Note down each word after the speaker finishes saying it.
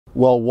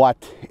Well, what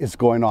is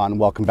going on?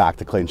 Welcome back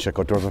to Clayton Schick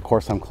Outdoors. Of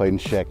course, I'm Clayton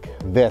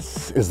Schick.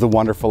 This is the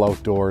wonderful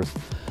outdoors,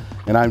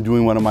 and I'm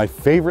doing one of my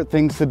favorite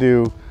things to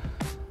do,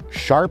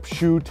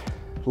 sharpshoot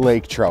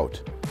lake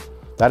trout.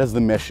 That is the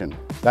mission.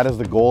 That is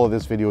the goal of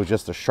this video, is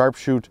just to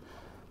sharpshoot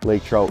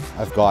lake trout.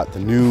 I've got the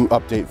new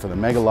update for the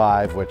Mega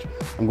Live, which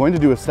I'm going to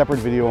do a separate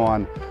video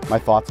on my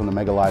thoughts on the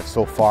Mega Live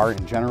so far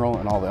in general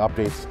and all the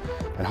updates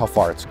and how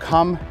far it's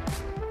come.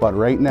 But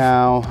right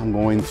now I'm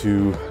going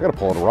to, I gotta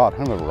pull out a rod. I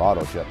don't have a rod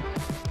out yet.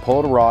 Pull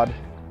out a rod.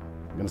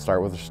 I'm gonna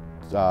start with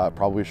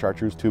probably a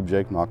chartreuse tube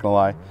jig, not gonna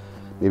lie.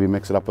 Maybe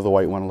mix it up with a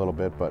white one a little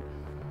bit, but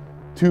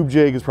tube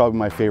jig is probably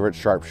my favorite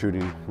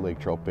sharpshooting lake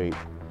trout bait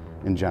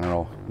in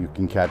general. You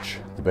can catch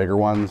the bigger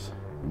ones.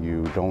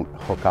 You don't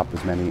hook up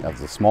as many of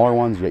the smaller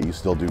ones, yet you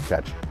still do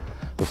catch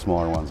the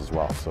smaller ones as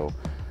well. So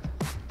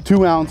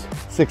 2 ounce,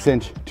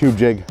 6-inch tube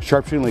jig,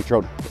 sharpshooting lake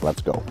trout,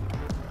 let's go.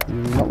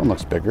 That one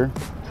looks bigger.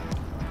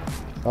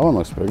 That one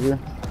looks bigger.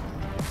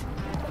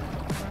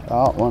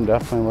 That one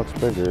definitely looks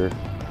bigger.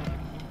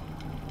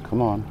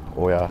 Come on.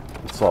 Oh yeah,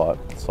 I saw it,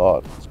 I saw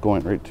it. It's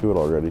going right to it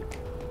already.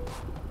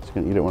 It's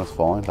gonna eat it when it's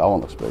falling. That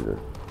one looks bigger.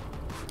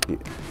 He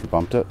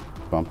bumped it,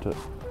 bumped it,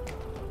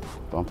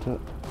 bumped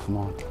it. Come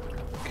on.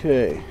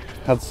 Okay,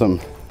 had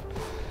some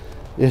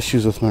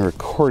issues with my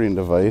recording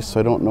device, so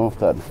I don't know if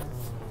that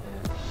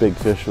big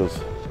fish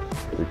was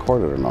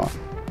recorded or not.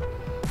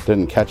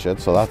 Didn't catch it,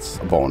 so that's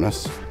a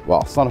bonus.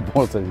 Well, it's not a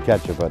bonus I didn't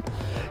catch it, but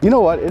you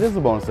know what? It is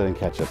a bonus I didn't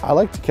catch it. I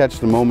like to catch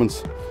the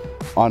moments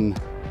on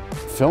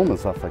film and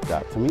stuff like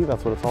that. To me,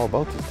 that's what it's all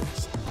about these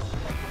days.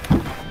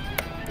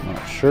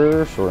 Not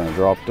sure, so we're gonna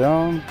drop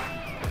down.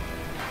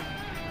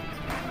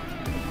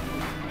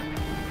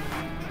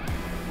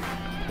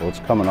 Well, it's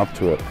coming up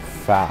to it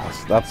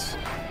fast. That's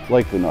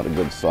likely not a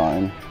good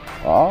sign.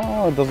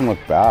 Oh, it doesn't look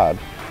bad.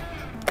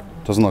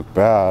 Doesn't look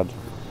bad.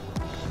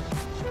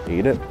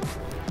 Ate it.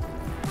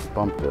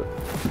 Bumped it.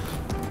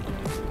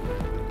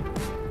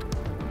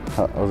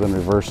 I was in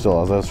reverse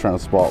still as I was trying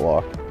to spot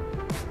lock.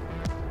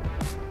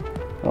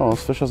 Oh,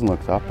 this fish doesn't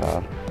look that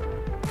bad.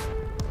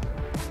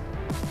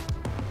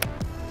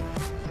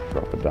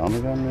 Drop it down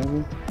again,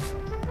 maybe?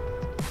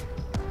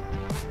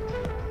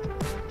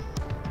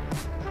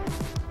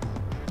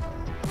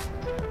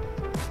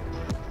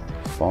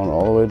 It's falling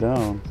all the way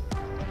down.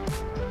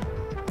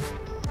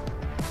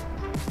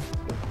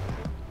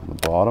 On the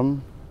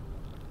bottom.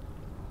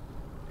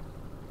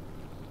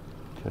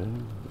 Okay,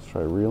 let's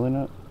try reeling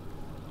it.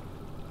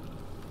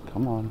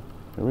 Come on,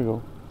 here we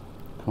go.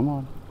 Come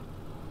on,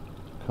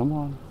 come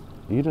on,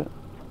 eat it,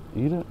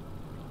 eat it.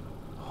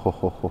 Ho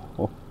ho ho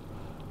ho.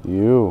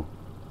 You.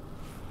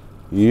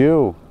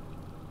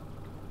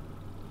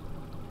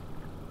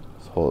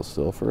 Let's hold it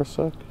still for a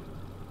sec.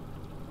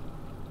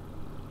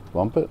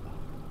 Bump it.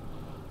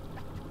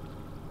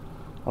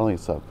 I don't think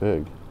it's that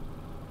big.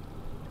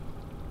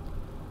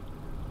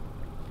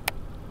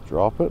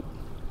 Drop it,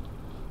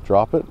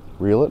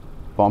 reel it,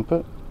 bump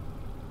it.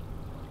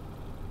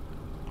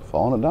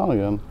 Falling it down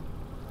again.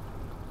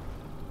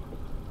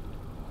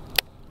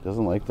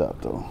 Doesn't like that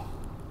though.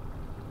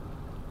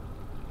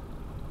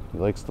 He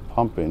likes the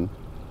pumping.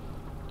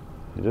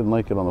 He didn't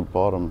like it on the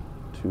bottom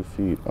 2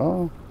 feet.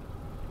 Oh.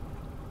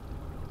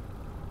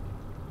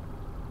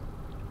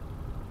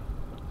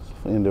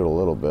 It's leaned it a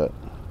little bit.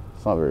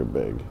 It's not very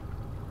big.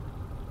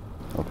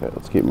 Okay,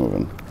 let's keep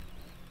moving.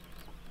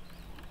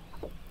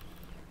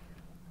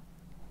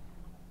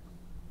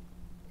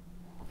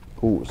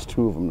 Oh, it's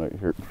 2 of them right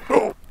here.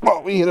 Oh,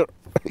 we hit it.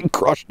 He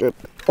crushed it.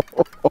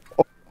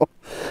 I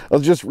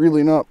was just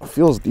reeling up.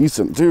 Feels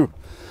decent too.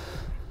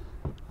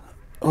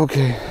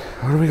 Okay,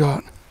 what do we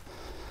got?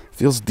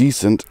 Feels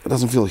decent. It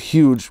doesn't feel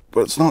huge,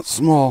 but it's not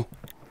small.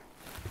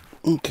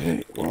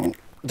 Okay, well,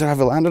 did I have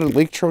it landed in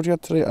lake trout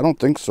yet today? I don't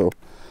think so.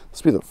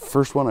 This will be the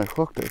first one I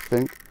hooked, I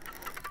think.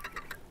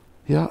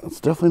 Yeah, it's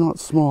definitely not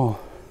small.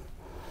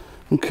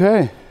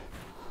 Okay,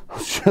 I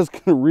was just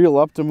gonna reel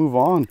up to move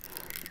on.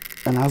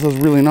 And as I was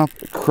reeling up,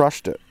 it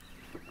crushed it.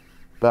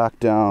 Back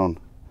down.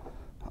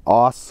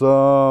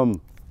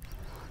 Awesome.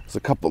 There's a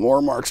couple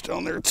more marks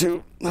down there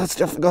too. That's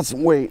definitely got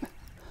some weight.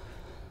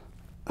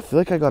 I feel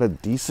like I got a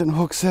decent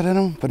hook set in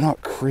them, but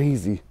not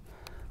crazy.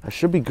 I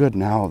should be good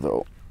now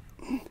though.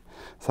 I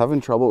was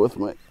having trouble with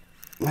my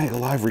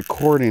live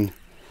recording,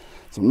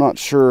 so I'm not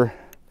sure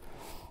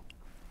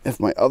if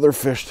my other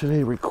fish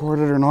today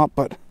recorded or not,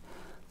 but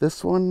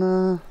this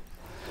one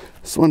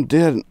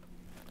did.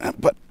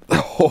 But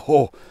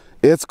oh,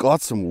 it's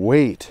got some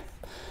weight.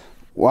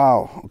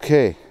 Wow,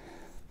 okay.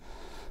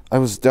 I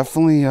was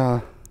definitely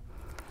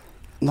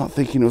not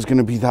thinking it was going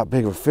to be that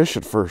big of a fish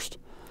at first,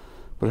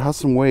 but it has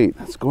some weight.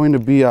 It's going to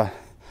be a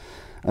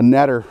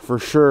netter for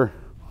sure.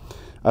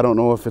 I don't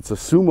know if it's a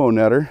sumo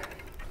netter,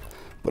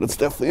 but it's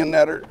definitely a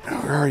netter.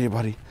 Where are you,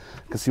 buddy?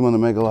 I can see him on the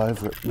Mega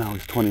Live. Now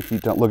he's 20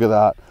 feet down. Look at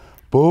that.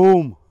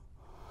 Boom.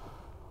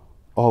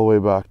 All the way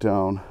back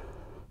down.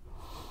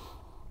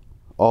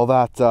 All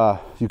that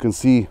you can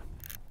see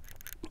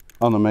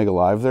on the Mega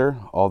Live there,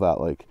 all that,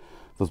 like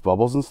those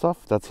bubbles and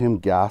stuff, that's him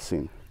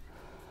gassing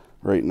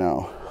right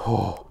now.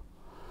 Oh,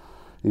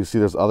 You see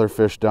there's other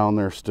fish down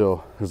there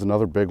still. There's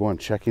another big one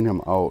checking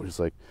him out. He's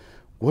like,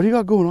 what do you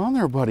got going on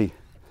there, buddy?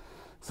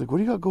 He's like, what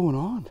do you got going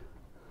on?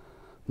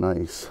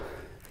 Nice.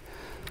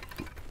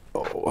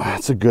 Oh,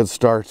 that's a good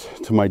start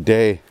to my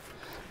day.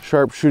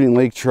 Sharpshooting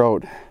lake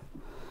trout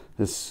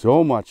is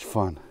so much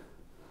fun.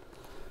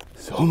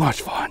 So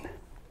much fun.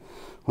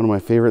 One of my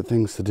favorite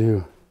things to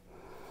do.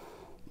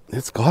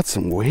 It's got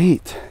some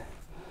weight.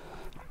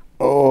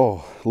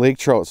 Oh, lake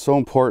trout, so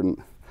important.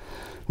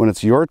 When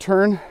it's your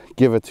turn,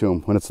 give it to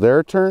them. When it's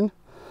their turn,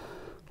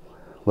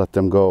 let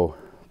them go.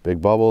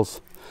 Big bubbles,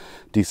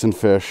 decent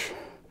fish.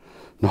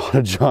 Not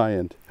a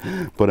giant,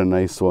 but a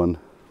nice one.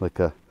 Like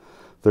a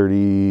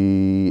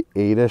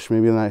 38-ish,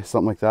 maybe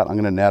something like that. I'm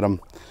gonna net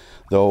them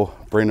though,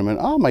 bring them in.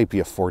 Oh, might be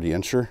a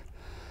 40-incher.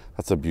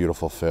 That's a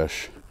beautiful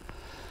fish.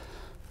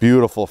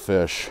 Beautiful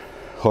fish.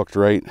 Hooked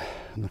right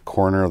in the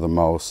corner of the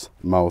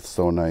mouth,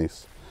 so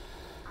nice.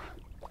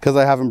 Because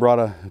I haven't brought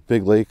a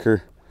big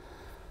laker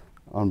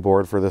on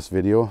board for this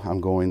video,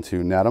 I'm going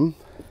to net them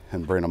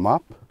and bring them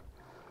up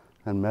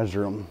and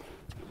measure them.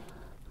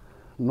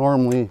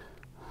 Normally,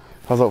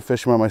 if I was out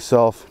fishing by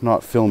myself,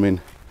 not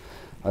filming,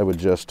 I would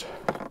just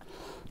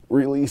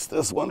release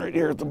this one right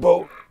here at the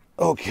boat.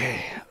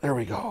 Okay, there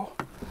we go.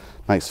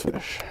 Nice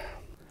fish.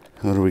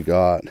 What do we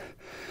got?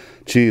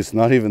 Geez,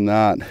 not even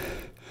that.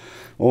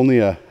 Only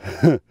a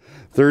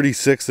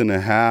 36 and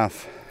a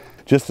half.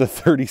 Just a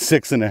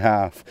 36 and a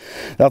half.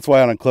 That's why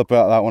I want to clip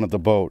out that one at the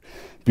boat.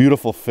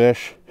 Beautiful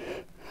fish,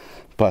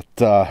 but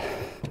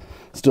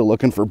still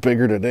looking for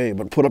bigger today,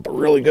 but put up a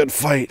really good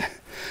fight.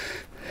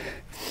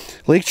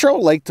 Lake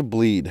trout like to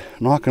bleed,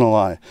 not gonna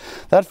lie.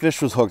 That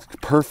fish was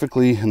hooked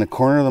perfectly in the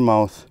corner of the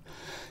mouth,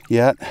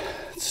 yet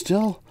it's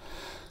still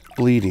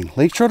bleeding.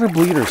 Lake trout are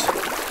bleeders.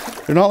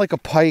 They're not like a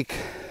pike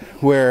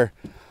where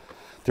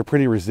they're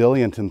pretty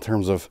resilient in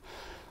terms of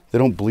they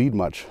don't bleed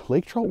much.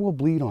 Lake trout will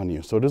bleed on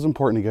you, so it is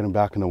important to get them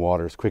back in the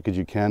water as quick as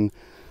you can,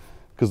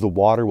 because the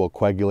water will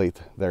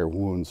coagulate their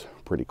wounds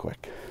pretty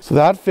quick. So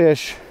that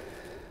fish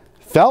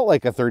felt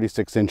like a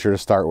 36-incher to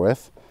start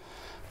with,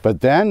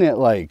 but then it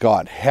like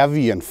got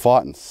heavy and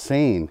fought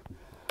insane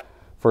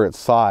for its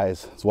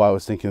size. That's why I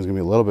was thinking it was gonna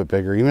be a little bit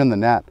bigger. Even in the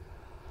net,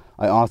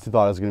 I honestly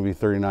thought it was gonna be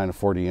 39 to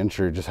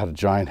 40-incher. It just had a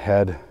giant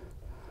head,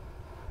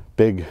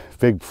 big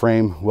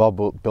frame,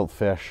 well-built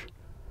fish.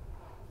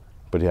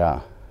 But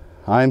yeah,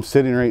 I'm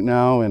sitting right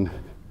now in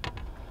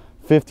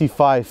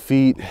 55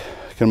 feet.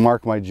 I can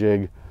mark my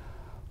jig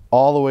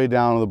all the way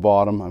down to the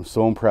bottom. I'm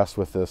so impressed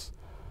with this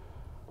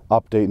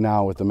update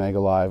now with the Mega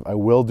Live. I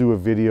will do a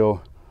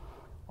video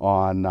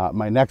on,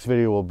 my next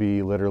video will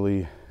be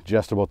literally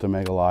just about the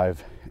Mega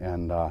Live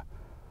and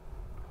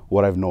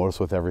what I've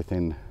noticed with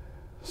everything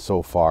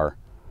so far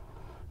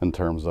in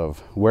terms of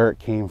where it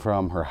came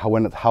from or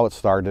how it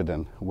started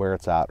and where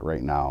it's at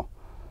right now.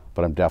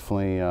 But I'm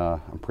definitely,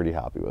 I'm pretty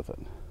happy with it.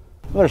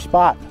 Another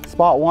spot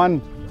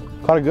one,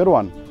 caught a good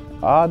one.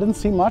 Didn't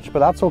see much, but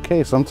that's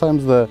okay.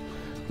 Sometimes the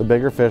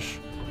bigger fish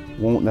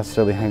won't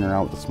necessarily hang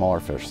around with the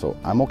smaller fish, so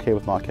I'm okay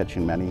with not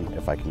catching many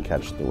if I can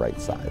catch the right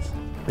size.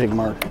 Big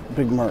mark,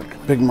 big mark,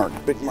 big mark,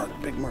 big mark,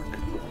 big mark,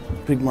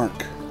 big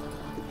mark.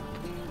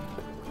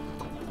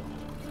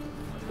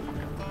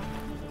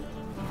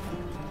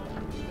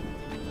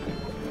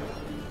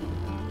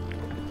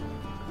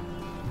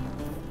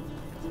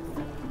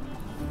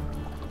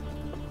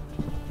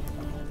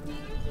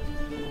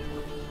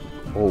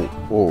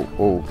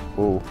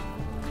 Oh.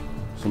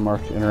 Some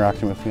mark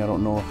interacting with me. I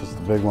don't know if it's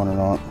the big one or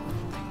not.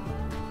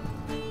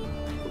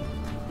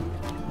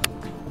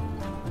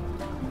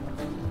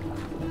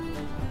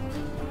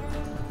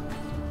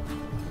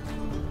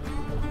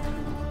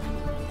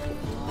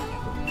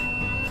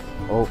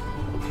 Oh,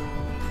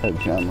 head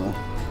camera.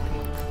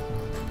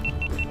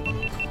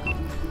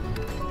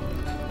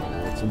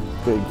 Oh, it's a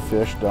big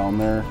fish down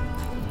there.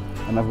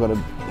 And I've got a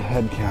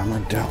head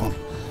camera down.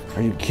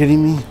 Are you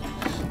kidding me?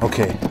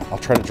 Okay, I'll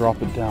try to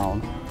drop it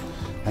down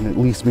and at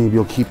least maybe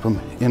you'll keep them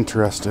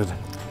interested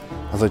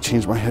as I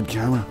change my head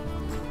camera.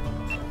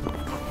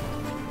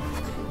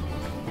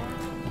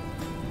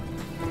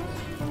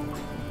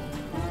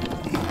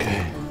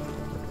 Okay,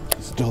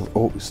 he's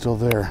still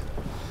there.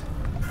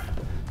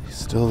 He's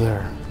still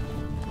there.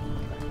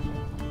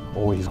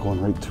 Oh, he's going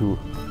right to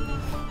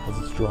as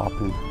it's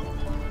dropping.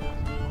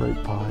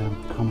 Right by him.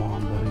 Come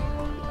on, buddy.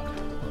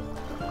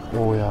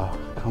 Oh yeah,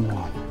 come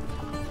on.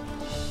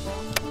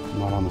 I'm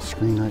not on the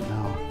screen right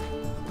now.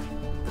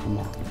 Come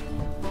on.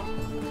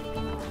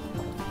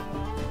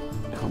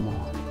 Come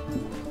on.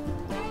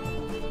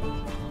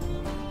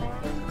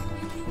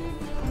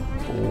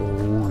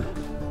 Oh.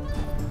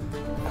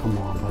 Come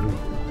on, buddy.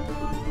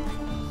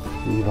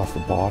 You need it off the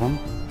bottom.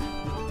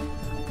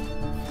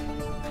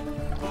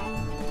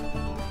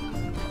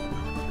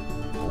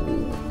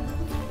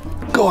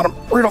 Oh. Got him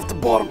right off the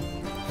bottom.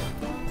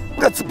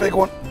 That's a big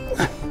one.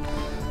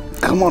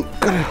 Come on,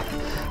 got it.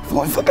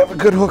 I feel like I have a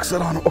good hook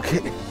set on him. Okay,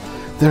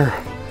 there.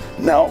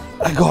 Now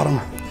I got him.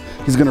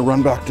 He's gonna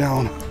run back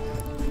down.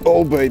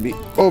 Oh baby,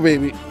 oh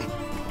baby,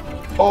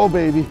 oh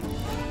baby.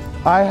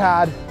 I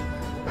had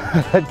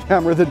that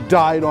camera that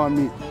died on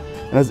me,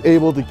 and I was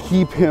able to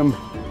keep him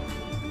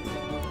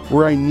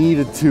where I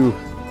needed to.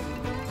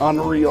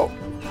 Unreal.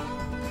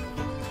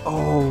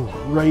 Oh,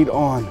 right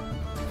on.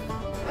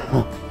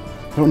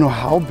 I don't know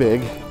how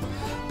big,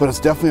 but it's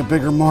definitely a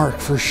bigger mark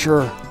for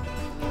sure.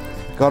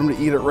 Got him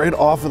to eat it right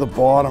off of the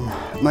bottom.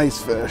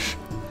 Nice fish.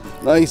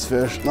 Nice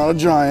fish. Not a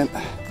giant.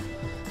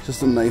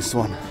 Just a nice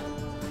one.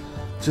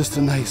 Just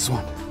a nice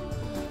one.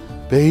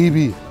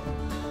 Baby.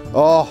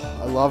 Oh,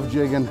 I love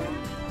jigging.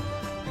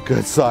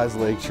 Good sized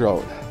lake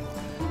trout.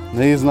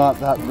 And he's not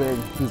that big.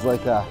 He's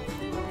like a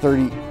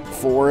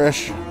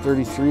 34-ish,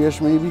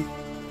 33-ish maybe.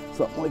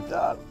 Something like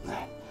that.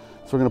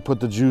 So we're gonna put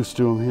the juice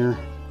to him here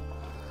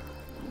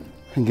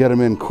and get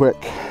him in quick.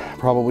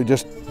 Probably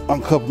just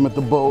unclip him at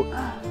the boat.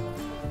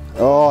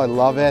 Oh, I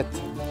love it.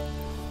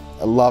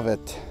 I love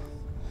it.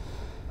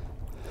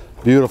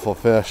 Beautiful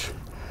fish.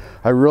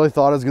 I really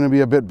thought it was gonna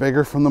be a bit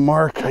bigger from the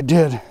mark. I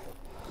did.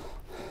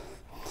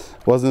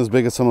 Wasn't as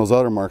big as some of those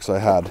other marks I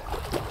had,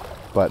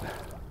 but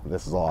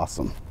this is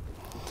awesome.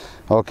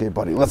 Okay,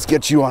 buddy, let's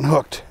get you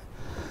unhooked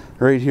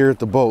right here at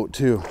the boat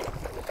too.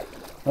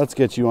 Let's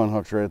get you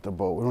unhooked right at the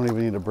boat. We don't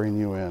even need to bring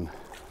you in.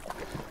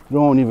 We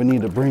don't even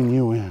need to bring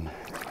you in.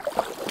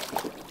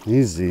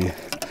 Easy. I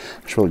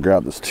should really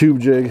grab this tube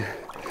jig,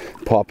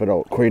 pop it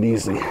out quite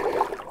easy.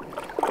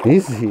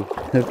 Easy.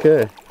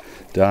 Okay.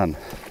 Done.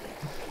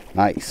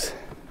 Nice.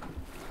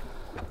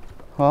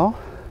 Well,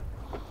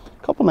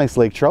 a couple nice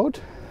lake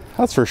trout,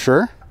 that's for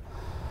sure.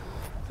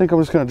 I think I'm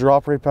just gonna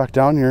drop right back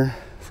down here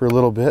for a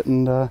little bit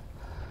and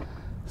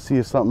see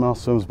if something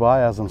else swims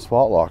by as I'm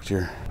spot locked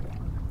here.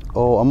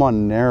 Oh, I'm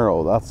on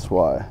narrow, that's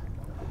why.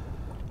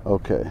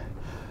 Okay.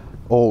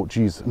 Oh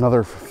geez,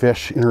 another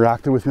fish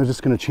interacted with me. I'm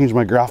just gonna change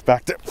my graph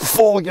back to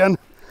full again.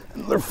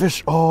 Another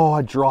fish. Oh,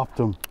 I dropped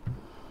him.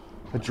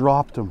 I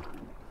dropped him.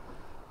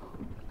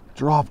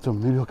 Dropped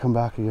him. Maybe he'll come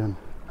back again.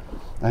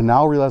 I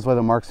now realize why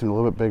the mark seemed a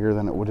little bit bigger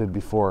than it did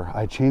before.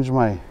 I changed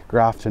my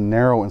graph to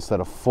narrow instead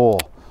of full,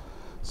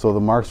 so the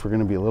marks were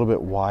going to be a little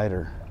bit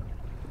wider.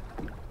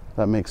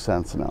 That makes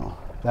sense now.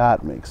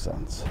 That makes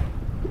sense.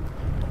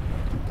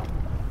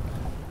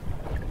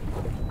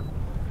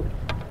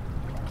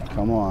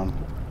 Come on.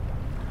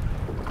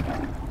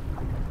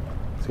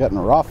 It's getting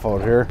rough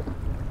out here.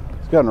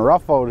 It's getting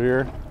rough out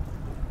here.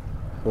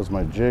 Goes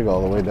my jig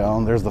all the way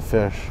down. There's the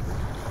fish.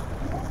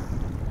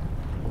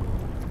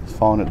 He's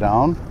following it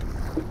down.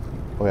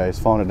 Oh yeah, he's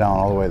following it down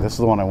all the way. This is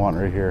the one I want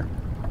right here.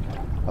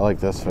 I like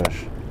this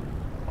fish.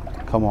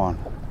 Come on.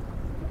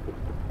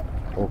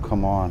 Oh,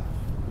 come on.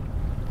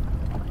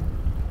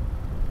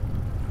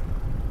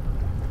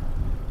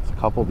 There's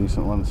a couple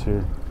decent ones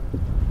here.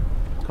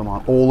 Come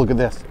on. Oh, look at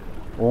this.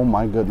 Oh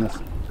my goodness.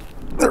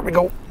 There we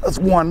go. That's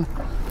one.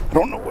 I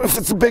don't know if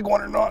it's a big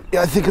one or not.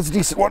 Yeah, I think it's a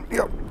decent one.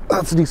 Yeah,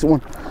 that's a decent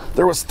one.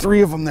 There was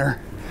 3 of them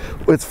there.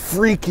 It's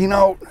freaking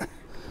out.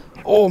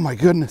 Oh my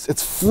goodness,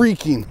 it's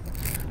freaking.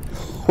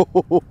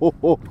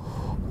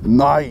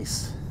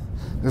 Nice.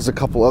 There's a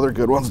couple other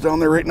good ones down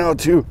there right now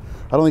too.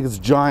 I don't think it's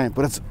giant,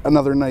 but it's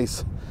another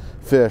nice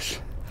fish.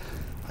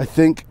 I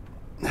think,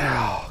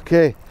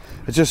 okay,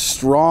 it's just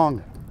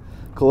strong.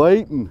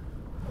 Clayton.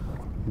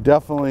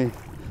 Definitely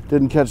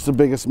didn't catch the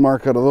biggest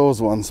mark out of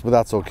those ones, but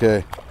that's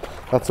okay.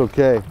 That's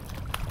okay.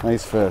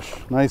 Nice fish,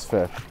 nice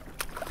fish.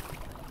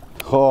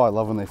 Oh, I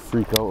love when they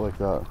freak out like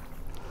that.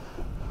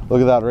 Look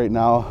at that right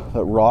now,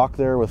 that rock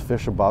there with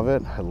fish above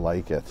it. I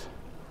like it.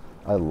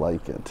 I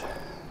like it.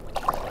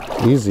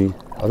 Easy.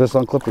 I'll just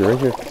unclip you right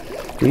here.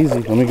 Easy.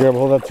 Let me grab a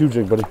hold of that tube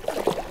jig, buddy.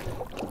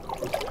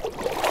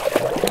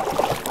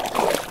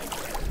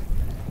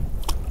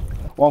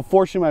 Well,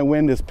 unfortunately, my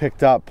wind is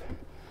picked up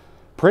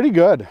pretty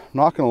good. I'm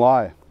not gonna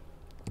lie.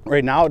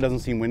 Right now, it doesn't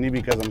seem windy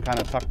because I'm kind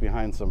of tucked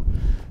behind some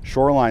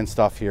shoreline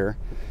stuff here.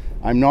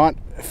 I'm not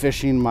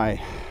fishing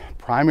my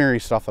primary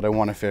stuff that I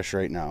want to fish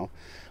right now,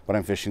 but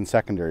I'm fishing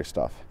secondary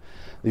stuff.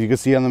 As you can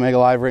see on the Mega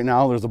Live right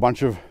now, there's a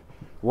bunch of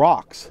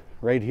rocks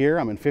right here.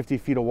 I'm in 50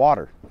 feet of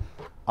water.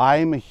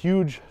 I'm a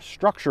huge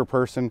structure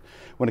person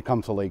when it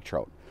comes to lake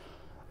trout.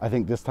 I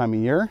think this time of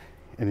year,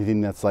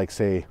 anything that's like,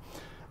 say,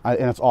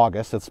 and it's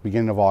August, it's the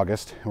beginning of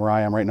August, where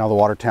I am right now, the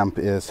water temp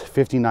is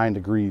 59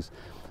 degrees.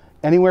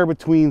 Anywhere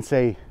between,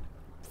 say,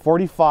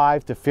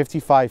 45 to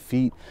 55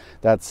 feet,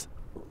 that's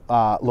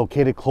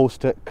located close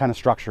to kind of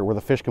structure where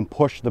the fish can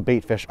push the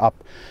bait fish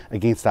up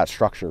against that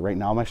structure. Right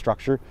now, my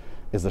structure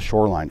is the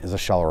shoreline, is a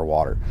shallower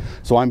water.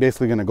 So I'm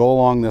basically gonna go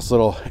along this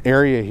little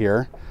area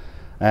here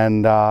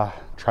and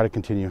try to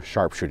continue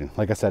sharpshooting.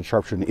 Like I said,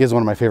 sharpshooting is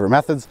one of my favorite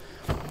methods.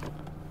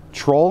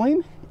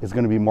 Trolling is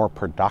gonna be more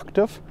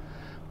productive,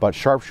 but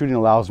sharpshooting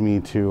allows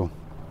me to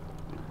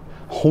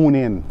hone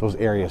in those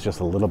areas just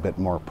a little bit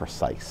more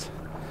precise.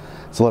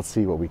 So let's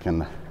see what we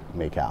can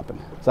make happen.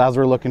 So as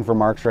we're looking for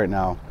marks right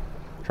now,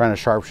 trying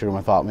to sharpshoot them,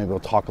 I thought maybe we'll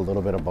talk a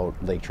little bit about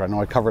lake trout. I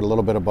know I covered a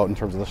little bit about in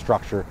terms of the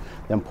structure,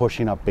 them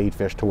pushing up bait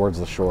fish towards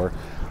the shore.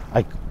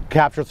 I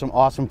captured some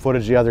awesome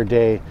footage the other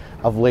day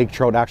of lake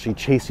trout actually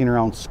chasing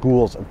around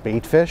schools of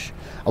bait fish.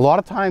 A lot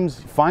of times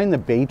find the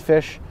bait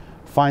fish,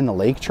 find the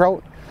lake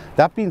trout,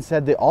 That being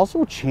said, they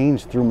also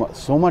change through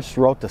so much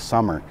throughout the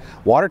summer.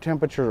 Water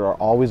temperatures are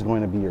always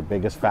going to be your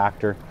biggest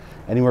factor.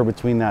 Anywhere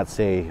between that,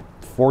 say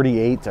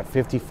 48 to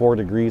 54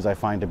 degrees, I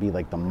find to be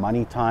like the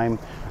money time,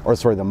 or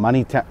sorry, the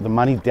money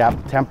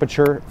depth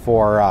temperature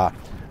for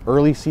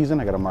early season.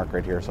 I got a mark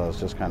right here, so I was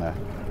just kind of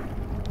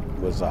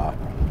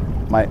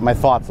my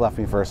thoughts left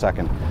me for a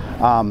second.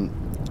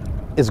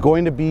 Is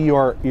going to be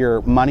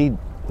your money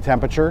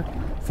temperature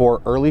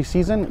for early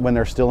season when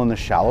they're still in the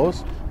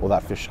shallows. Well,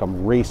 that fish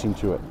come racing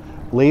to it.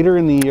 Later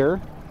in the year,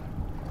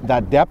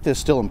 that depth is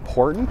still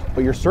important,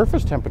 but your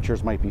surface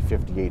temperatures might be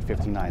 58,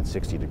 59,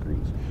 60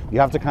 degrees. You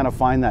have to kind of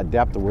find that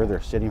depth of where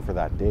they're sitting for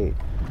that day.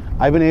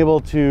 I've been able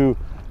to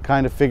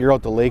kind of figure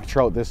out the lake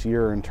trout this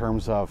year in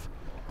terms of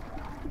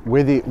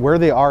where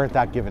they are at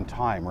that given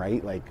time,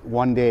 right? Like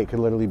one day it could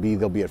literally be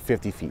they'll be at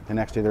 50 feet, the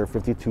next day they're at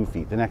 52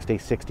 feet, the next day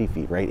 60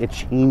 feet, right? It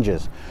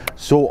changes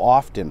so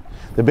often.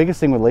 The biggest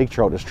thing with lake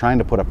trout is trying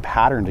to put a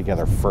pattern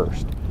together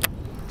first.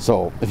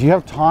 So if you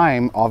have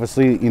time,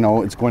 obviously, you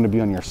know, it's going to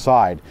be on your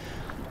side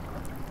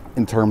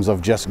in terms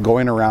of just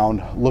going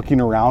around, looking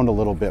around a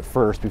little bit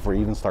first before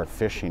you even start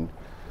fishing.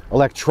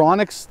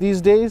 Electronics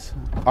these days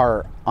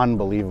are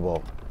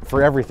unbelievable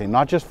for everything,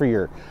 not just for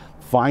your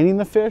finding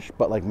the fish,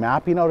 but like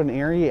mapping out an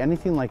area,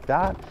 anything like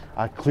that.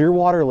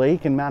 Clearwater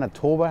Lake in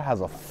Manitoba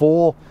has a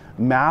full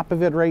map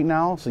of it right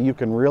now, so you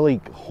can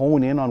really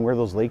hone in on where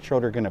those lake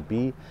trout are going to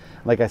be.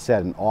 Like I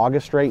said, in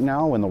August right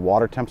now, when the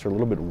water temps are a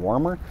little bit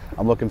warmer,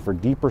 I'm looking for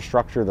deeper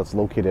structure that's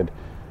located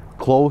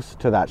close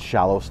to that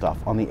shallow stuff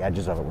on the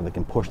edges of it where they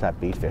can push that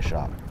bait fish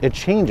up. It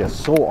changes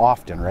so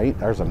often, right?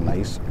 There's a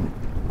nice,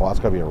 well, that's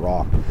gotta be a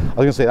rock. I was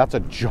gonna say that's a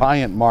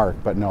giant mark,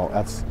 but no,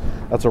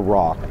 that's a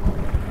rock.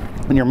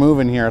 When you're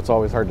moving here, it's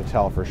always hard to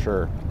tell for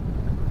sure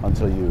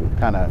until you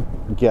kind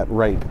of get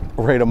right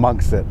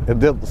amongst it.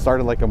 It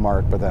started like a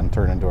mark, but then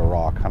turned into a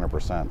rock,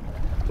 100%.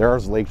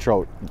 There's lake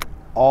trout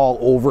all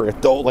over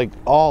it though, like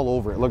all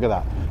over it. Look at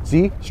that.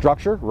 See,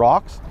 structure,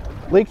 rocks,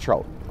 lake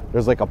trout.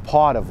 There's like a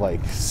pod of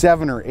like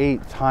 7 or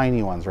 8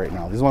 tiny ones right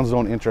now. These ones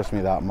don't interest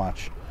me that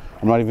much.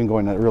 I'm not even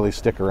going to really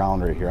stick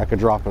around right here. I could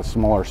drop a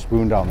smaller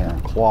spoon down there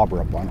and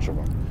clobber a bunch of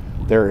them.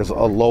 There is a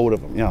load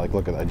of them. You know, like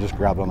look at that, I just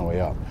grabbed on the way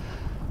up.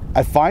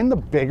 I find the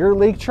bigger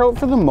lake trout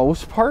for the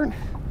most part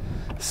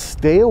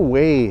stay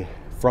away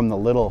from the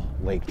little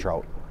lake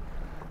trout.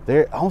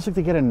 I almost like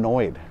they get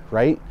annoyed,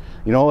 right?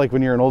 You know, like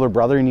when you're an older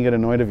brother and you get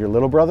annoyed of your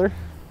little brother.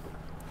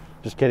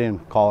 Just kidding,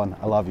 Colin,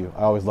 I love you.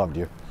 I always loved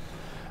you.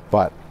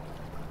 But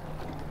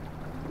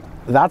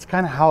that's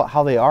kind of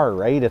how they are,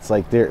 right? It's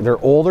like they're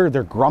older,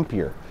 they're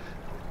grumpier.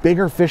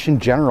 Bigger fish in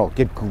general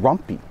get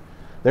grumpy.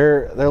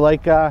 They're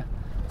like a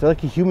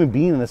human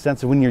being in the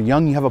sense that when you're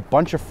young, you have a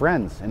bunch of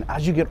friends, and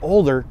as you get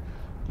older,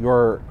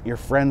 your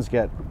friends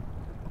get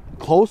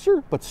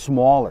closer but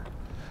smaller.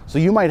 So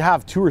you might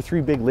have 2 or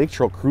 3 big lake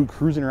trout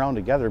cruising around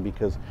together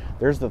because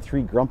there's the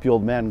 3 grumpy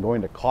old men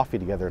going to coffee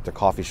together at the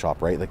coffee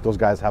shop, right? Like those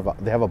guys have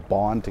a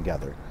bond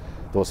together,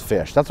 those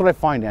fish. That's what I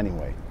find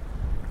anyway.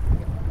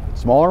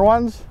 Smaller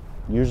ones,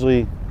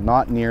 usually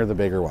not near the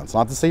bigger ones.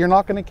 Not to say you're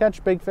not going to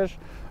catch big fish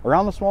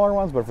around the smaller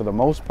ones, but for the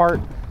most part,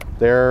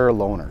 they're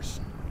loners.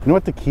 You know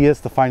what the key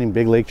is to finding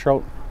big lake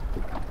trout?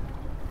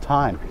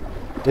 Time.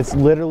 It's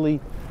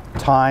literally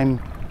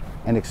time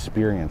and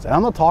experience. And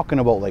I'm not talking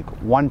about like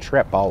one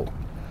trip out.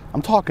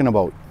 I'm talking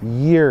about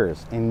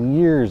years and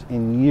years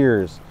and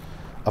years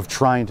of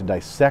trying to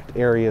dissect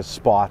areas,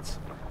 spots,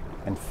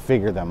 and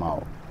figure them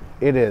out.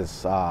 It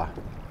is,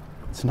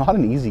 it's not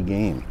an easy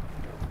game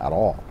at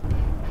all.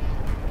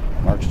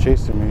 Mark's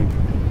chasing me.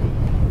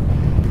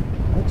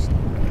 Looks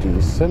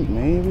decent,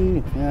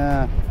 maybe?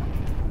 Yeah,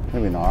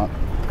 maybe not.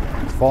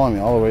 It's following me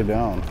all the way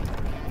down.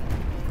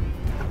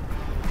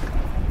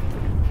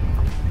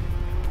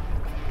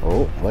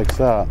 Oh, likes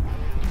that.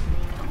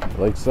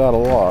 Likes that a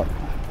lot.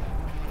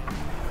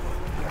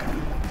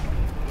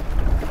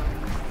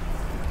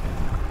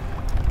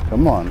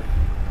 Come on.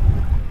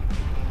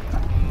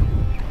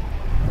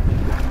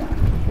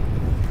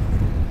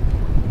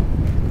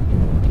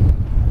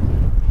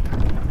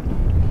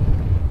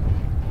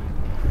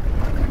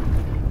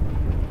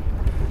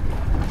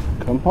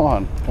 Come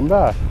on, come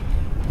back.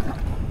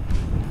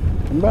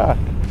 Come back.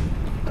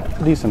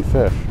 That's a decent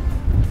fish.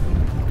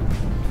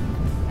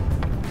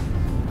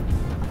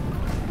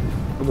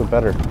 A little bit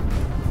better.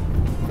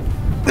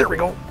 There we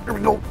go, there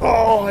we go.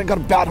 Oh, I got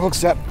a bad hook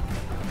set.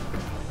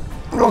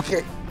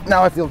 Okay,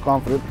 now I feel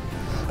confident.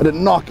 I did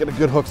not get a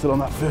good hook set on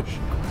that fish.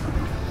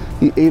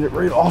 He ate it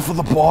right off of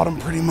the bottom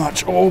pretty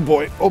much. Oh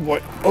boy, oh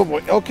boy, oh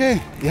boy.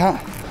 Okay, yeah.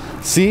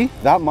 See,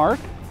 that mark?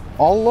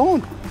 All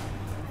alone.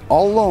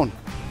 All alone.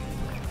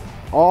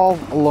 All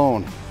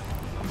alone.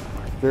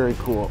 Very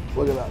cool.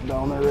 Look at that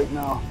down there right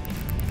now.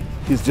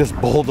 He's just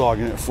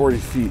bulldogging at 40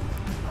 feet.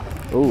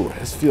 Oh,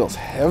 this feels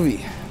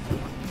heavy.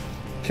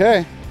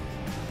 Okay.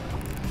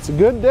 It's a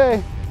good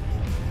day.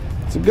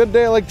 It's a good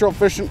day lake trout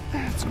fishing.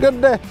 It's a good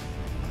day.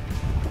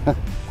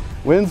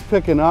 Wind's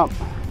picking up.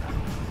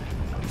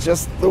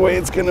 Just the way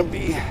it's gonna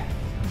be.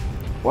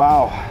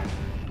 Wow.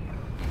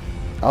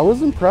 I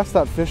was impressed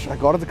that fish, I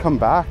got it to come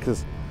back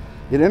because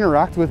it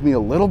interacted with me a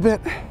little bit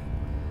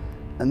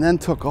and then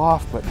took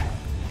off, but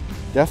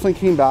definitely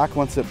came back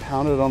once it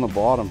pounded on the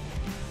bottom.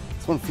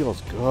 This one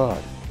feels good.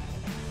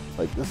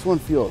 Like this one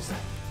feels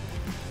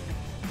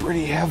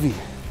pretty heavy,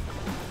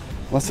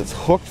 unless it's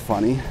hooked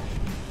funny,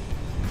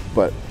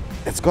 but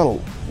it's got a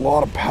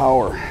lot of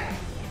power.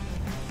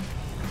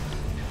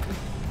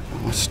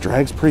 This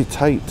drag's pretty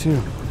tight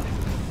too.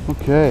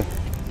 Okay.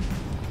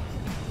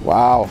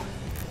 Wow.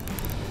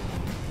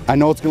 I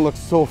know it's gonna look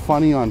so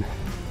funny on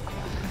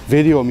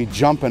video of me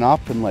jumping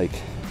up and like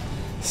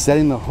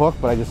setting the hook,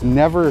 but I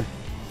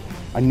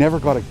never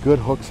got a good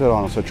hook set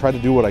on him. So I tried to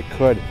do what I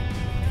could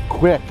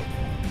quick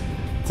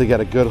to get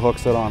a good hook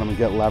set on him and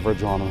get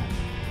leverage on him.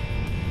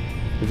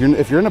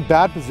 If you're in a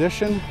bad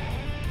position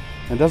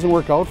and it doesn't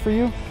work out for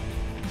you,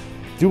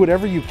 do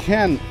whatever you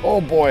can, oh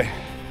boy,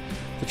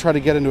 to try to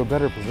get into a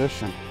better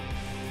position.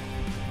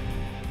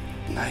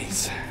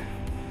 Nice.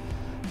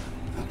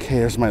 Okay,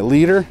 there's my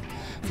leader.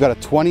 I've got a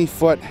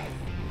 20-foot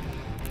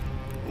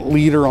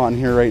leader on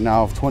here right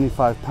now of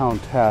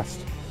 25-pound test,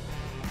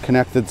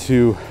 connected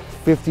to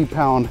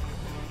 50-pound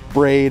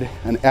braid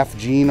and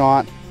FG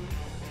knot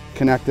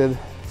connected,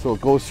 so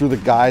it goes through the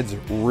guides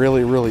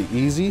really, really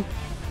easy.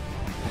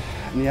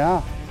 And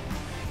yeah,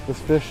 this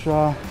fish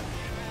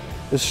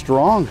is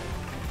strong.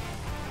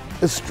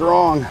 It's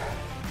strong.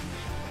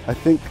 I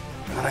think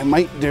what I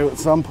might do at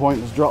some point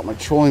is drop my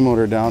trolling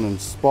motor down and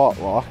spot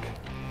lock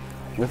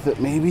with it,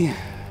 maybe.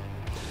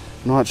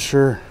 Not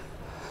sure.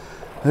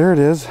 There it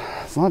is.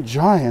 It's not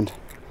giant,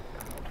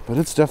 but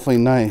it's definitely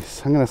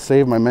nice. I'm gonna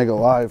save my Mega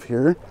Live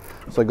here,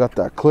 so I got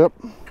that clip,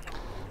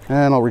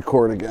 and I'll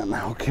record again.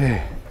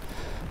 Okay.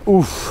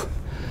 Oof.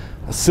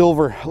 A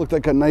silver. Looked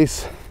like a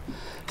nice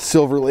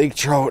silver lake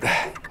trout.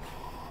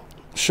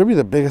 Should be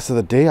the biggest of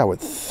the day, I would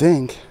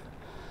think.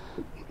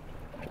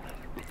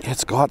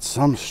 It's got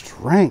some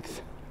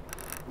strength.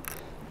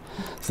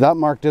 So that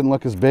mark didn't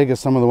look as big as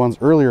some of the ones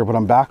earlier, but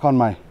I'm back on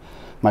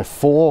my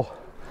full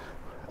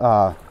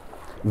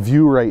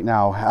view right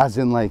now, as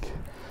in like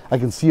I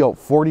can see out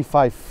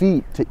 45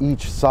 feet to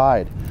each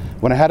side.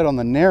 When I had it on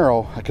the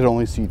narrow, I could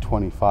only see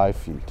 25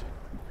 feet.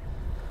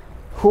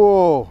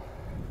 Whoa.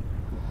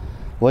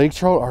 Lake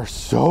trout are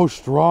so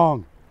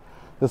strong.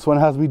 This one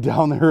has me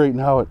down there right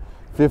now at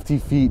 50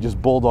 feet,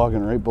 just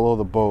bulldogging right below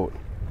the boat.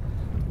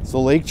 So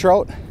lake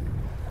trout,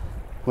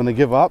 when they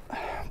give up,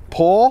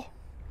 pull,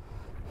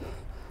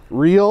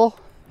 reel,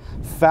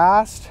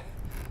 fast,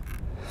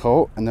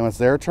 oh, and then when it's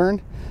their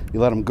turn, you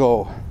let them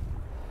go.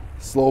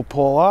 Slow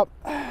pull up,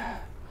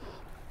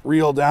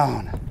 reel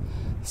down,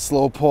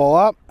 slow pull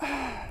up.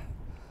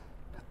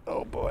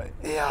 Oh boy,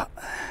 yeah.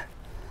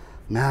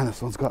 Man,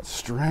 this one's got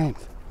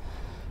strength.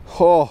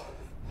 Oh,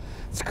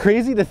 it's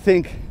crazy to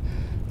think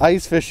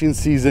ice fishing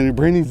season, you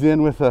bring these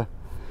in with a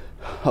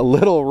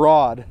little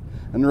rod,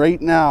 and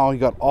right now you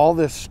got all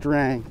this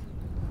strength,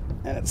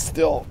 and it's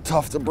still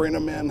tough to bring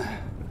them in.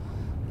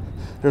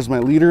 There's my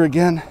leader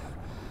again.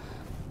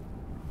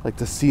 Like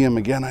to see him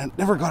again. I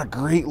never got a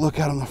great look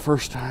at him the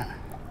first time.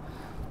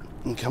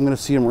 Okay, I'm gonna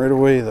see him right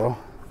away though.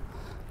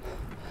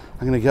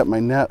 I'm gonna get my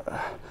net.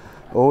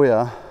 Oh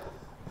yeah.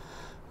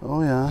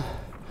 Oh yeah.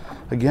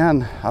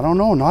 Again, I don't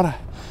know,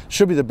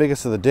 should be the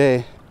biggest of the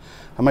day.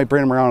 I might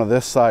bring him around to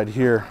this side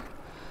here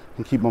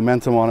and keep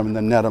momentum on him and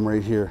then net him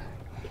right here.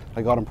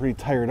 I got him pretty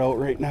tired out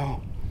right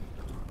now.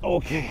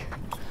 Okay.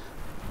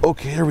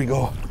 Okay, here we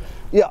go.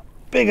 Yeah,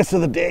 biggest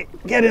of the day.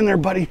 Get in there,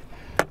 buddy.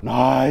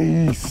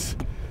 Nice.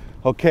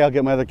 Okay, I'll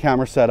get my other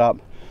camera set up.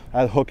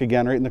 I hook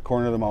again right in the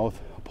corner of the mouth.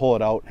 I'll pull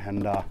it out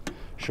and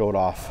show it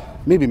off.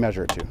 Maybe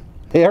measure it too.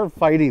 They are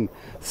fighting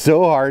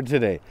so hard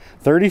today.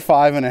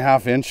 35.5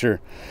 incher,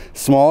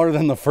 smaller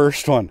than the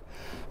first one,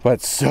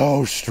 but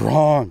so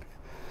strong.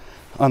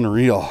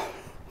 Unreal.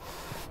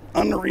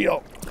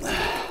 Unreal.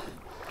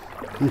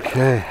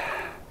 Okay.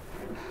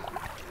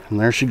 And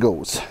there she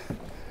goes.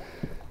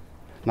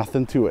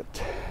 Nothing to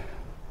it.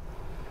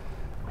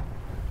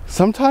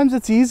 Sometimes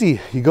it's easy.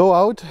 You go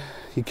out,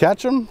 you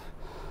catch them.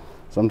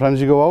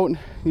 Sometimes you go out and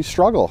you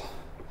struggle.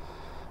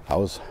 That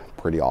was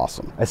pretty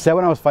awesome. I said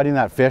when I was fighting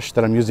that fish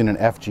that I'm using an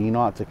FG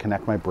knot to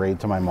connect my braid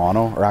to my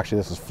mono, or actually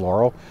this is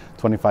fluoro,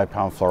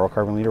 25-pound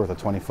fluorocarbon leader with a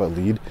 20-foot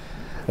lead.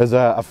 There's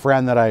a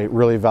friend that I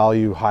really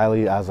value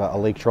highly as a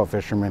lake trout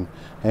fisherman,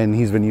 and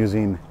he's been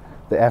using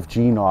the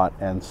FG knot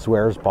and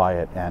swears by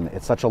it, and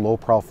it's such a low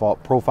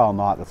profile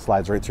knot that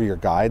slides right through your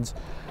guides.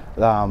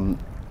 The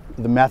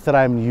method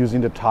I'm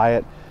using to tie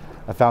it,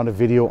 I found a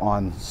video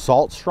on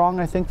Salt Strong,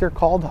 I think they're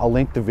called. I'll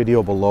link the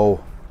video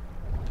below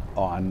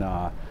on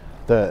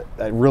the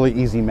really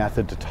easy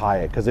method to tie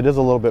it, because it is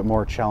a little bit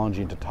more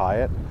challenging to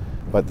tie it,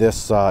 but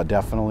this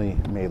definitely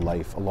made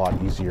life a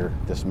lot easier,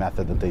 this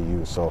method that they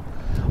use. So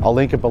I'll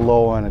link it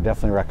below, and I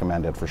definitely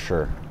recommend it for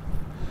sure.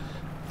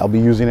 I'll be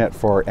using it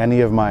for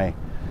any of my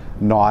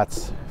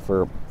knots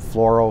for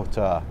fluoro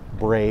to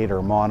braid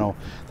or mono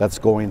that's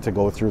going to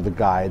go through the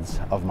guides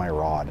of my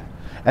rod.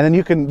 And then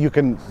you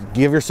can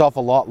give yourself a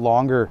lot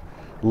longer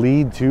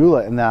lead too,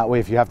 and that way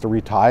if you have to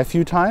retie a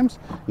few times,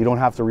 you don't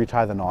have to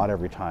retie the knot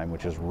every time,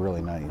 which is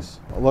really nice.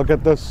 Look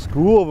at the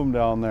school of them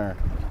down there.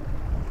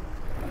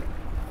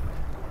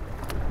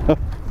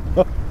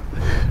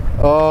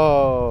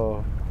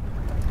 Oh,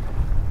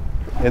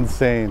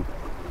 insane.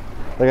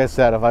 Like I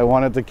said, if I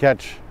wanted to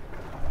catch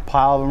a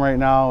pile of them right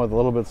now with a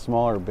little bit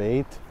smaller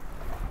bait,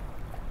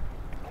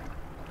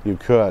 you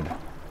could.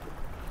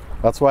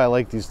 That's why I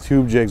like these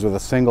tube jigs with a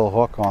single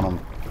hook on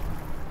them.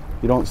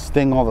 You don't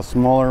sting all the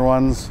smaller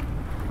ones.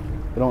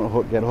 They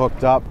don't get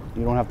hooked up.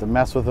 You don't have to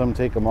mess with them,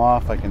 take them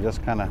off. I can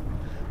just kind of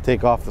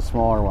take off the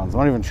smaller ones. I'm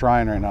not even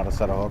trying right now to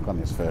set a hook on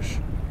these fish.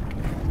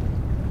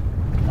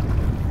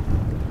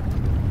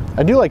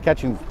 I do like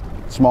catching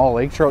small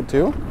lake trout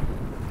too.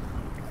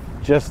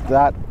 Just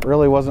that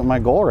really wasn't my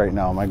goal right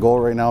now. My goal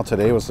right now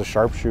today was to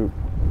sharpshoot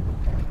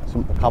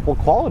a couple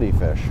quality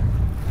fish.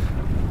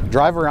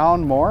 Drive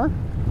around more,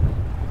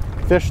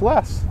 fish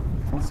less.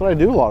 That's what I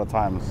do a lot of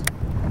times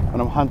when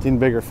I'm hunting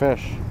bigger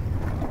fish.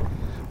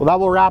 Well, that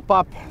will wrap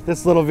up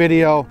this little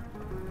video.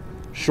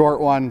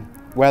 Short one.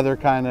 Weather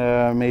kind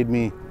of made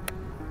me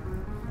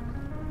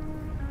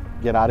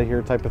get out of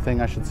here type of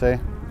thing, I should say.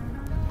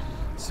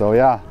 So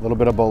yeah, a little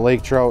bit about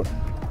lake trout,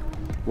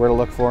 where to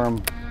look for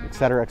them,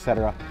 etc.,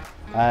 etc.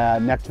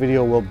 Next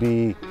video will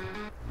be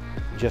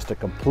just a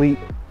complete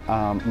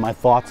my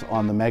thoughts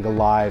on the Mega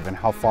Live and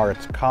how far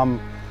it's come,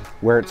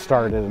 where it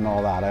started and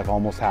all that. I've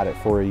almost had it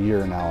for a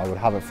year now. I would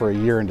have it for a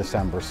year in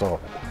December, so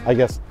I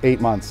guess 8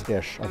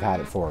 months-ish I've had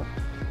it for.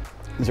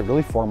 Is it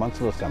really 4 months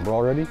of December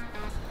already?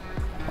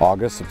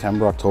 August,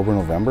 September, October,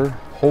 November?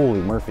 Holy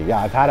Murphy. Yeah,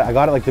 I've had it, I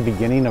got it like the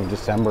beginning of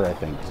December, I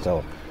think.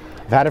 So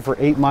I've had it for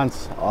 8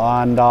 months,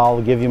 and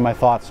I'll give you my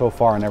thoughts so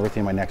far on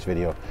everything in my next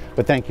video.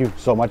 But thank you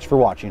so much for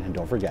watching, and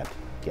don't forget,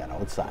 get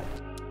outside.